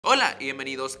Hola y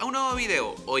bienvenidos a un nuevo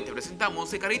video. Hoy te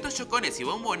presentamos que Carritos Chocones y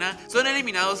Bombona son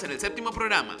eliminados en el séptimo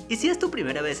programa. Y si es tu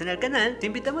primera vez en el canal, te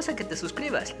invitamos a que te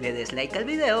suscribas, le des like al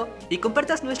video y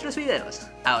compartas nuestros videos.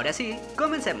 Ahora sí,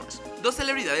 comencemos. Dos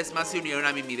celebridades más se unieron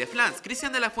a Mimi de Flans: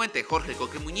 Cristian de la Fuente, Jorge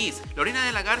Coque Muñiz, Lorena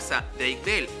de la Garza, Drake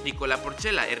Del, Nicola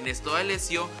Porchela, Ernesto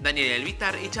Alessio, Daniel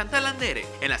Elvitar y Chantal Andere.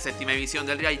 En la séptima edición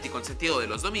del reality consentido de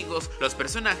los domingos, los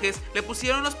personajes le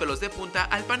pusieron los pelos de punta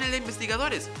al panel de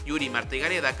investigadores: Yuri, Marta y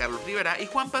Gareda, Carlos Rivera y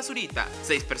Juan Pazurita.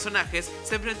 6 personajes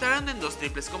se enfrentaron en 2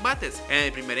 triples combates. En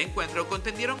el primer encuentro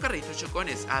contendieron Carritos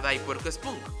Chocones, Ada y Puerco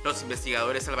Spunk. Los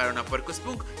investigadores salvaron a Puerco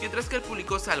Spunk, mientras que el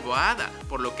público salvó a Ada,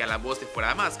 por lo que a la voz de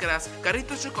Fuera Máscaras,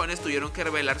 Carritos Chocones tuvieron que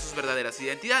revelar sus verdaderas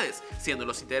identidades, siendo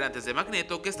los integrantes de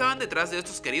Magneto que estaban detrás de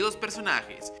estos queridos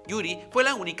personajes. Yuri fue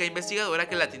la única investigadora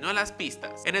que le atinó a las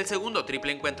pistas. En el segundo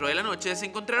triple encuentro de la noche se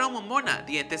encontraron Bombona,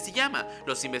 Dientes y Llama.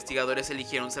 Los investigadores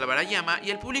eligieron salvar a Llama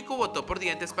y el público votó por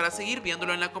Dientes para seguir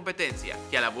viéndolo en la competencia,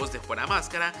 y a la voz de Fuera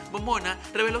Máscara, Bombona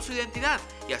reveló su identidad,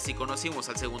 y así conocimos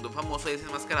al segundo famoso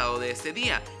desenmascarado de este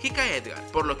día, Kika Edgar,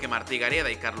 por lo que Marta y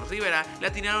Gareda y Carlos Rivera le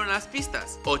atinaron a las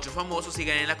pistas. 8 famosos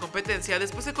siguen en la competencia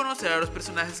después de conocer a los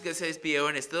personajes que se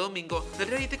despidieron este domingo del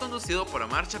reality conducido por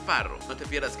Omar Chaparro. No te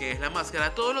pierdas que es La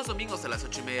Máscara todos los domingos a las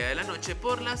 8:30 de la noche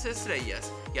por Las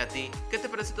Estrellas. ¿Y a ti, qué te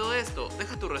parece todo esto?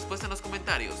 Deja tu respuesta en los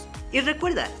comentarios. Y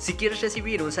recuerda, si quieres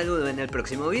recibir un saludo en el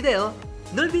próximo video,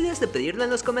 no olvides de pedirlo en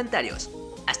los comentarios.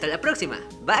 Hasta la próxima,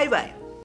 bye bye.